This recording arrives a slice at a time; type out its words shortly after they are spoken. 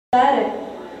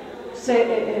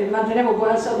se manteniamo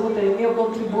buona salute il mio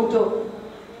contributo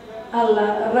al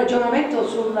ragionamento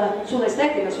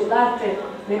sull'estetica, sull'arte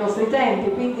dei nostri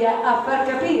tempi, quindi a far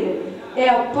capire e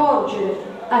a porgere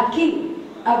a chi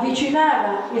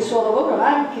avvicinava il suo lavoro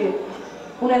anche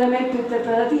un elemento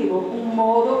interpretativo, un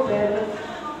modo per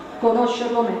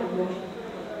conoscerlo meglio.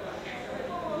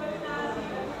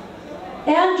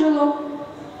 E Angelo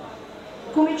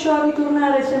cominciò a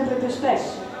ritornare sempre più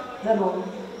spesso da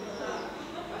noi.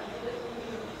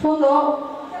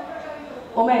 Fondò,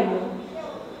 o meglio,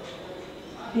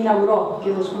 inaugurò,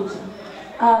 chiedo scusa,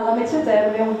 alla Mezze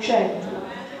Terme un centro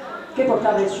che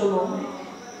portava il suo nome.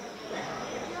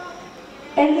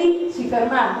 E lì si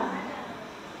fermava.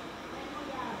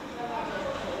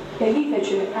 E lì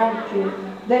fece anche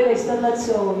delle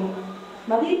installazioni,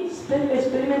 ma lì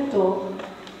sperimentò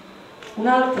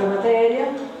un'altra materia,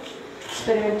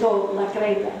 sperimentò la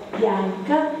creta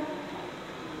bianca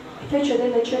e fece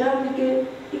delle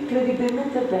ceramiche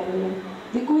incredibilmente belle,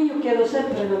 di cui io chiedo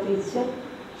sempre notizia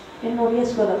e non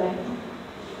riesco ad averne.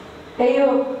 E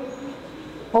io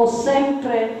ho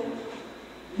sempre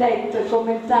detto e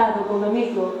commentato con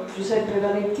l'amico Giuseppe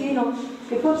Valentino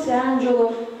che forse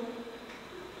Angelo,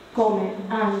 come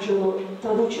Angelo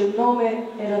traduce il nome,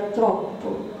 era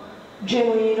troppo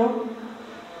genuino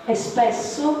e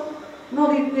spesso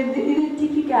non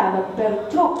identificava per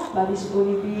troppa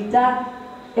disponibilità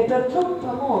e per troppo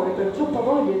amore, per troppa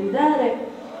voglia di dare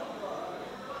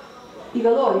i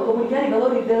valori, comunicare i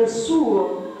valori del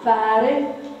suo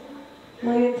fare,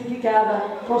 non identificava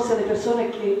forse le persone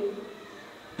che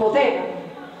potevano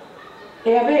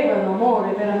e avevano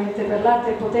amore veramente per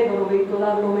l'arte e potevano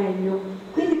veicolarlo meglio.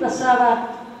 Quindi passava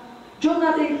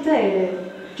giornate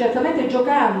intere, certamente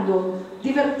giocando,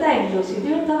 divertendosi,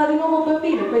 diventava di nuovo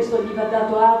bambino, e questo gli va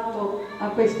dato atto a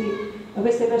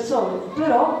queste persone,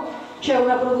 però c'è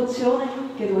una produzione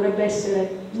che dovrebbe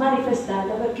essere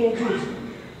manifestata perché è giusto,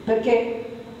 perché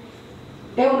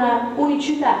è una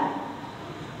unicità,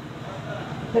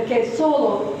 perché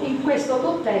solo in questo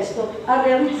contesto ha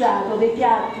realizzato dei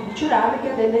piatti di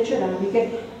ceramica, delle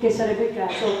ceramiche che sarebbe il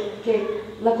caso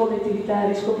che la collettività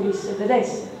riscoprisse e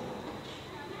vedesse.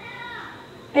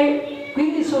 E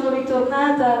quindi sono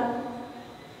ritornata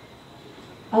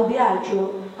al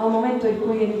viaggio, al momento in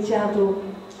cui è iniziato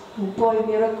un po' il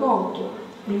mio racconto,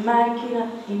 in macchina,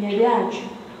 i miei viaggi,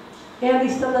 e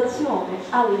all'installazione,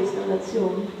 alle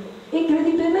installazioni.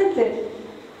 Incredibilmente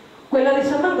quella di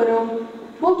San Marco era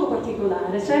molto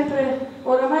particolare, sempre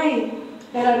oramai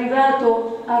era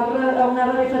arrivato a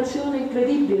una rarefazione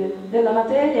incredibile della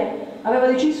materia, aveva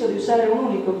deciso di usare un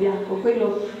unico bianco,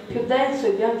 quello più denso,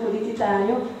 il bianco di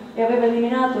titanio, e aveva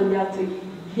eliminato gli altri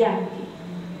bianchi.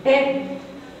 E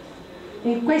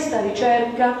in questa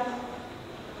ricerca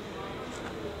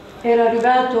era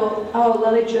arrivato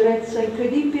alla leggerezza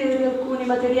incredibile di alcuni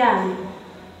materiali,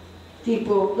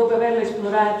 tipo, dopo averli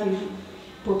esplorati un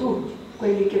po' tutti,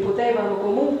 quelli che potevano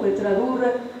comunque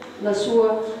tradurre il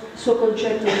suo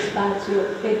concetto di spazio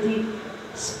e di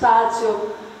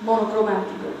spazio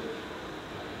monocromatico.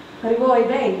 Arrivò ai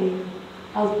veli,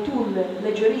 al tulle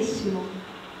leggerissimo,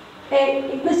 e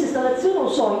in questa installazione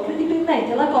usò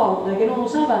incredibilmente la corda che non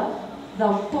usava da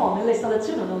un po', nelle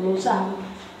installazioni non lo usava,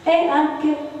 e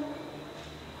anche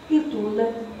il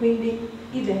tulle, quindi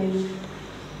i veli.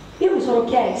 Io mi sono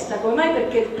chiesta come mai,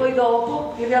 perché poi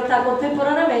dopo, in realtà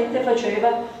contemporaneamente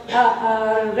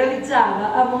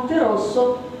realizzava a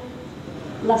Monterosso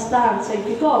la stanza in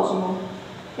Picosmo.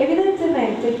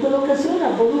 Evidentemente in quell'occasione ha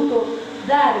voluto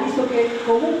dare, visto che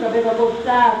comunque aveva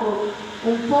portato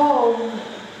un po'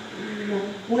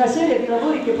 una serie di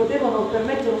lavori che potevano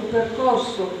permettere un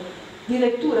percorso di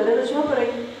lettura delle sue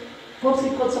opere, forse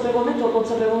inconsapevolmente o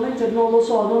consapevolmente, non lo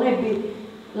so, non ebbi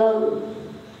la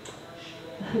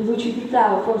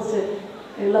lucidità o forse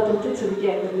la prontezza di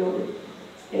chiederlo,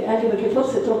 anche perché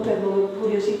forse troppe erano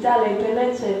curiosità, le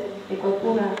impellenze, e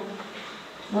qualcuna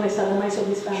non è stata mai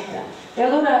soddisfatta. E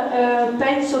allora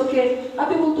penso che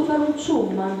abbia voluto fare un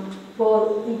zoom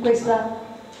in questa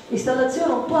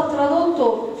installazione, un po' ha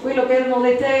tradotto quello che erano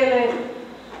le tele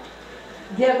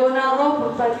diagonal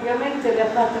row, praticamente le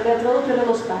ha tradotte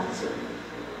nello spazio,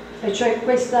 e cioè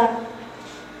questo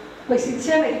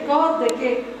insieme di corde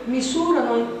che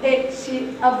misurano e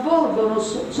si avvolgono,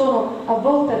 sono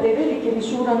avvolte a dei veli che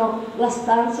misurano la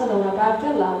stanza da una parte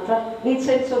all'altra in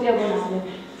senso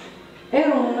diagonale.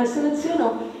 Era un'installazione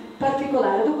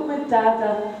particolare,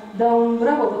 documentata da un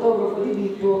bravo fotografo di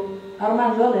Vibo,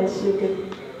 Armando Alessio, che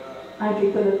anche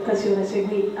in quell'occasione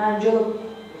seguì Angelo,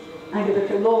 anche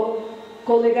perché lo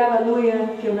collegava a lui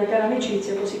anche una cara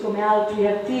amicizia, così come altri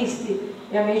artisti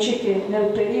e amici che nel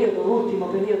periodo, l'ultimo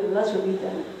periodo della sua vita,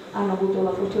 hanno avuto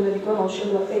la fortuna di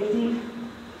conoscerlo e di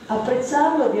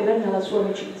apprezzarlo e di averne la sua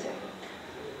amicizia.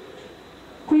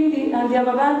 Quindi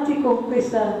andiamo avanti con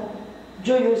questa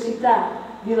gioiosità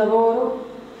di lavoro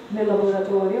nel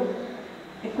laboratorio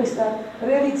e questa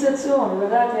realizzazione,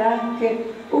 guardate,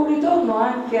 anche un ritorno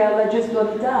anche alla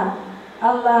gestualità,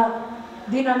 alla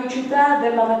dinamicità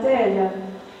della materia,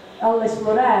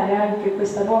 all'esplorare anche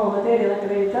questa nuova materia, la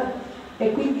creta,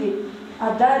 e quindi a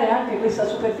dare anche questa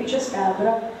superficie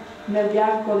scabra nel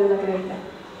bianco della creta.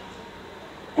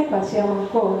 E qua siamo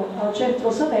ancora al centro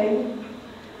Savelli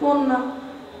con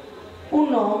un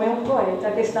nome, un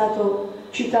poeta che è stato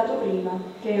citato prima,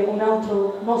 che è un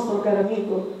altro nostro caro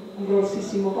amico, un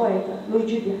grossissimo poeta,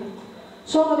 Luigi Bianco.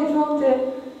 Sono di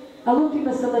fronte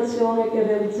all'ultima installazione che ha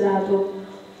realizzato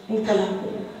in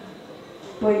Calabria.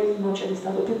 Poi non ce n'è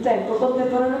stato più tempo.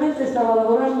 Contemporaneamente stava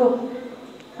lavorando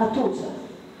a Tusa,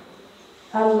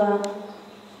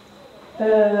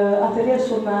 all'Atelier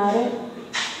sul Mare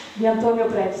di Antonio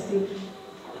Presti,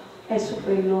 e su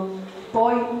quello.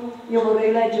 Poi io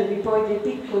vorrei leggervi poi dei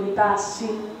piccoli passi,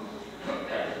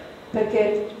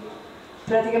 perché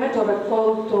praticamente ho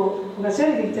raccolto una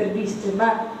serie di interviste,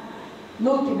 ma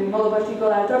l'ultima in modo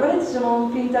particolare, tra parentesi sono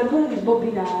finita ancora di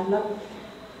sbobbinarla.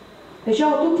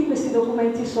 Diciamo, tutti questi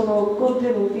documenti sono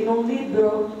contenuti in un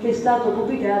libro che è stato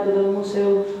pubblicato dal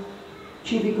Museo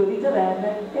Civico di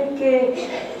Taverne e che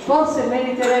forse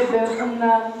meriterebbe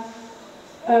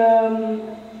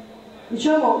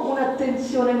diciamo,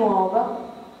 un'attenzione nuova,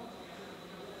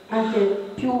 anche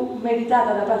più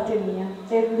meritata da parte mia,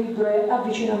 e il libro è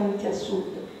Avvicinamenti a Sud.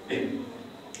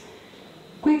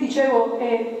 Qui dicevo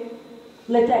è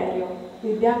l'etereo,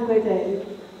 il bianco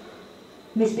etereo.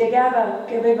 Mi spiegava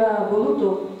che aveva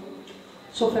voluto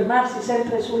soffermarsi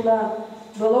sempre sul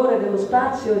valore dello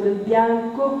spazio e del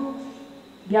bianco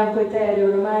etereo,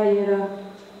 ormai era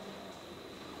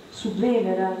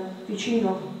sublime, era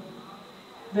vicino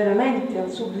veramente al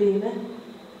sublime,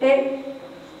 e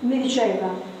mi diceva: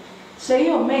 se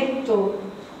io metto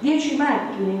 10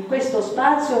 macchine in questo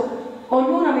spazio,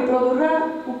 ognuna mi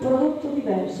produrrà un prodotto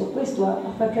diverso. Questo a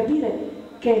far capire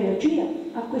che energia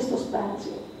ha questo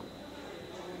spazio,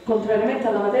 contrariamente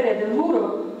alla materia del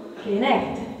muro che è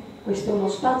inerte. Questo è uno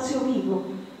spazio vivo,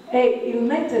 e il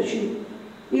metterci,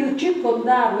 il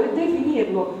circondarlo, il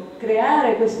definirlo,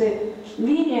 creare queste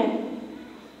linee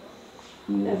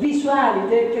visuali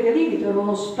che delimitano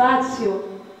uno spazio,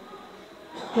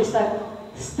 questa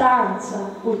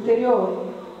stanza ulteriore,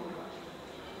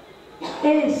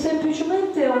 è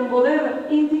semplicemente un voler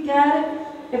indicare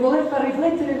e voler far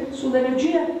riflettere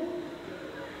sull'energia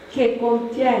che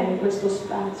contiene questo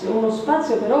spazio, uno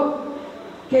spazio però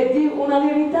che è di una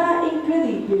lievità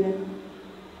incredibile.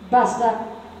 Basta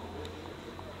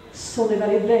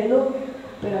sollevare il velo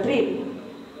per aprirlo.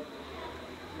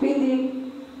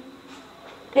 Quindi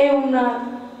è un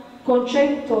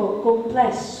concetto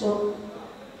complesso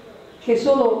che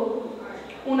solo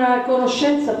una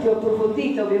conoscenza più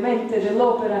approfondita, ovviamente,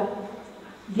 dell'opera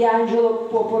di Angelo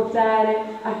può portare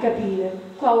a capire.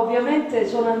 Qua ovviamente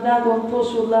sono andata un po'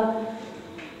 sulla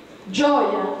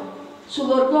gioia,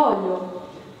 sull'orgoglio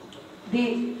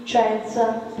di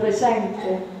Celsa,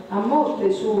 presente a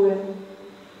molte sue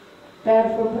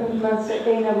performance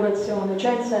e inaugurazione.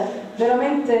 Celsa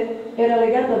veramente era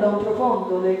legata da un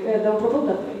profondo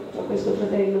affetto a questo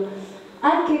fratello.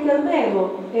 Anche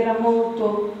Carmelo era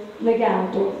molto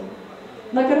legato,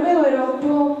 ma Carmelo era un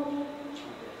po'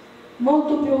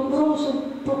 molto più ombroso,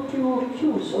 un po' più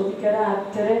chiuso di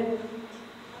carattere,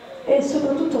 e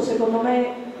soprattutto secondo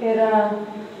me era,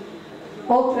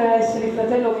 oltre a essere il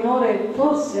fratello minore,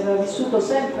 forse aveva vissuto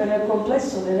sempre nel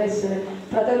complesso dell'essere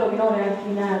fratello minore anche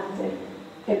in arte,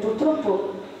 e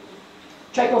purtroppo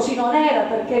cioè così non era,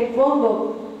 perché in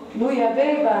fondo lui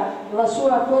aveva la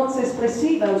sua forza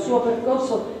espressiva, il suo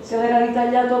percorso se l'era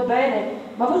ritagliato bene,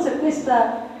 ma forse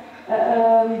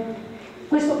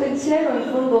questo pensiero in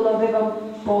fondo l'aveva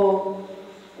un po'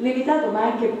 limitato, ma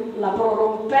anche la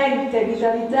prorompente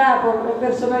vitalità e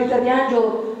personalità di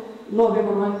Angelo lo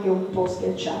avevano anche un po'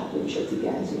 schiacciato in certi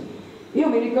casi. Io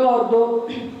mi ricordo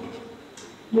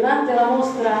durante la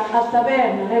mostra a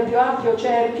Taverna, nel più ampio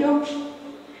cerchio,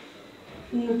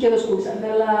 chiedo scusa,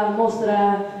 nella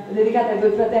mostra dedicata ai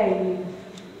due fratelli,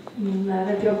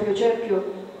 nel più ampio cerchio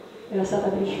era stata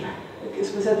prima, perché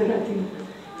scusate un attimo,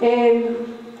 e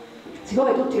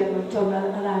siccome tutti erano intorno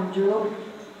ad Angelo,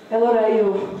 e allora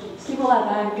io,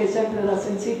 stimolata anche sempre dal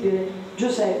sensibile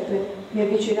Giuseppe, mi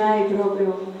avvicinai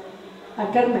proprio a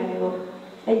Carmelo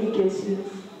e gli chiesi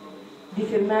di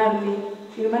firmarmi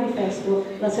il manifesto,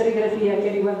 la serigrafia che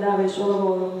riguardava il suo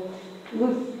lavoro.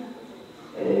 lui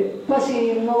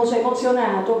quasi, non lo so,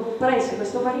 emozionato, prese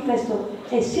questo manifesto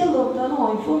e si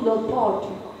allontanò in fondo al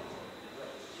portico.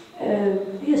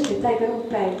 Io aspettai per un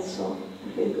pezzo,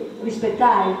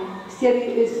 rispettai,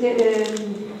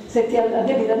 setti a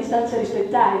debita distanza,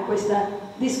 rispettai questa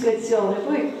discrezione,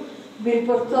 poi mi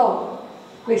riportò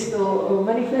questo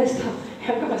manifesto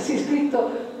e aveva scritto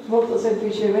molto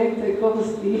semplicemente con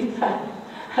stima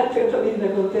a Teodolinda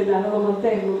Coltellano, lo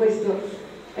mantengo,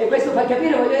 e questo fa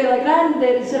capire, voglio dire, la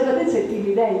grande riservatezza e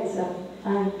timidezza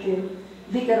anche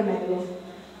di Carmelo.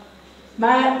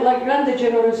 Ma la grande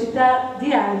generosità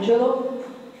di Angelo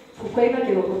fu quella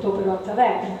che lo portò però a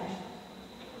taverna.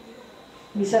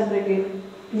 Mi sembra che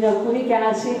in alcuni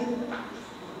casi,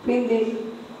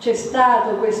 quindi c'è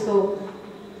stato questo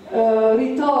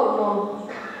ritorno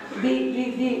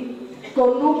di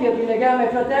connubio, di legame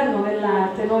fraterno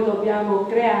nell'arte, noi lo abbiamo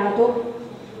creato,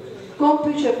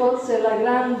 complice forse la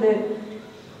grande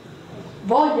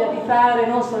voglia di fare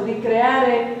nostra, di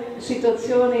creare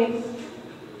situazioni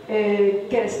che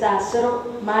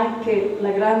restassero, ma anche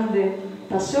la grande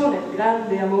passione, il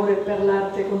grande amore per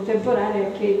l'arte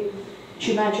contemporanea che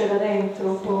ci macera dentro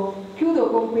un po'. Chiudo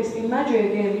con questa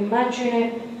immagine che è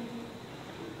l'immagine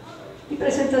di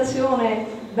presentazione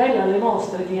bella alle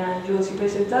mostre di Angelo. Si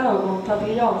presentava con un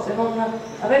papillon, se non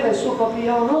aveva il suo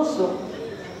papillon rosso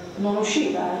non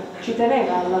usciva, ci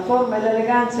teneva alla forma e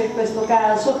all'eleganza in questo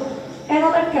caso, e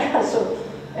non a caso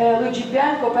Luigi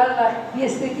Bianco parla di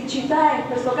esteticità, in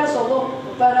questo caso lo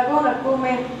paragona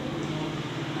come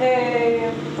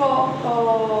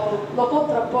lo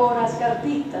contrappone a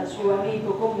Scarpitta, suo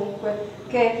amico comunque,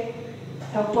 che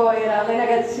un po' era la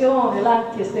negazione,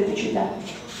 l'anti-esteticità.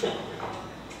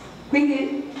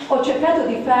 Quindi ho cercato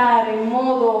di fare in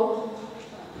modo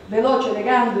veloce,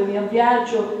 legandomi al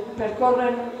viaggio,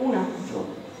 percorrere un altro,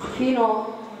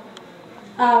 fino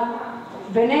a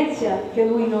Venezia che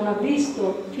lui non ha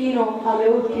visto, fino alle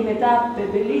ultime tappe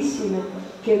bellissime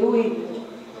che lui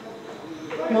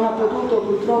non ha potuto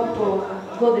purtroppo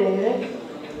godere,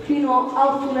 fino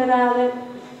al funerale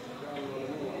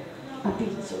a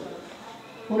Pizzo,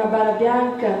 una bara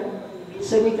bianca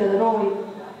seguita da noi,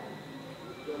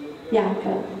 bianca.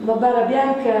 La bara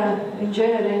bianca in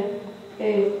genere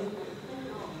è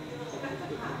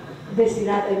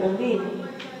destinata ai bambini,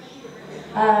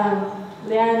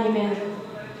 alle anime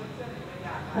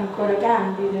ancora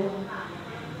candide,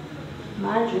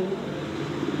 ma Angelo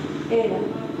era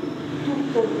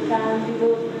tutto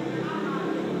candido,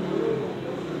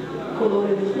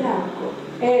 colore del bianco,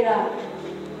 era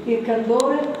il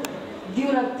candore di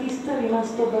un artista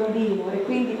rimasto bambino, e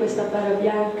quindi questa bara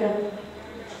bianca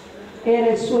era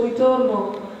il suo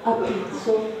ritorno a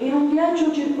Pizzo in un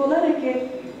viaggio circolare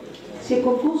che si è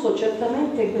concluso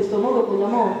certamente in questo modo con la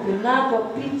morte, nato a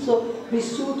Pizzo,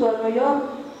 vissuto a New York,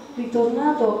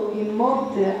 ritornato in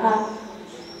morte a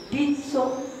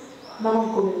Pizzo, ma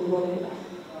non come lui voleva.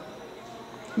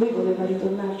 Lui voleva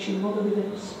ritornarci in modo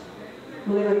diverso,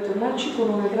 voleva ritornarci con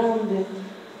una grande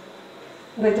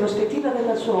retrospettiva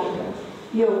della sua opera.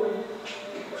 Io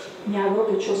mi auguro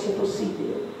che ciò sia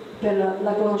possibile per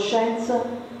la conoscenza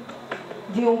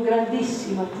di un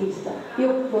grandissimo artista.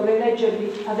 Io vorrei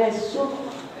leggervi adesso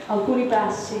alcuni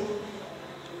passi,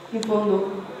 in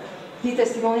fondo, di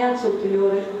testimonianza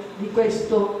ulteriore di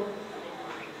questo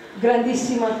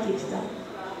grandissimo artista.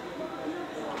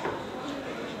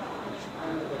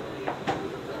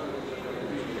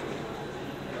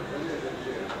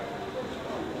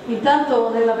 Intanto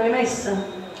nella premessa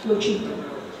lo cito: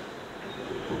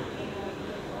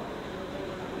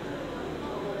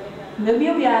 nel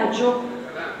mio viaggio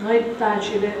non è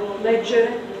facile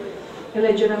leggere e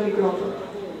leggere al microfono.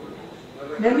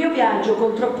 Nel mio viaggio,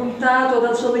 contrappuntato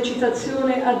da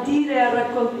sollecitazione a dire e a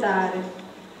raccontare,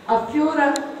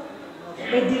 affiora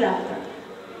e dilata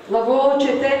la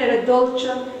voce tenera e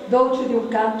dolce di un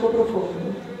canto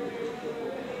profondo.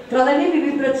 Tra le lievi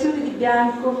vibrazioni di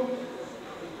bianco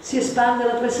si espande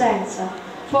la presenza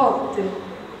forte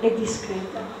e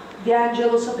discreta di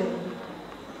Angelo A.SAVELLI.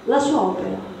 La sua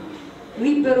opera,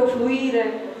 libero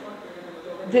fluire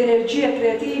d'energia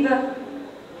creativa,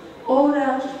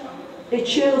 ora è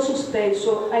cielo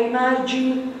sospeso ai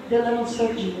margini della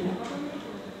nostalgia,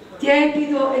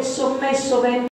 tiepido e sommesso vento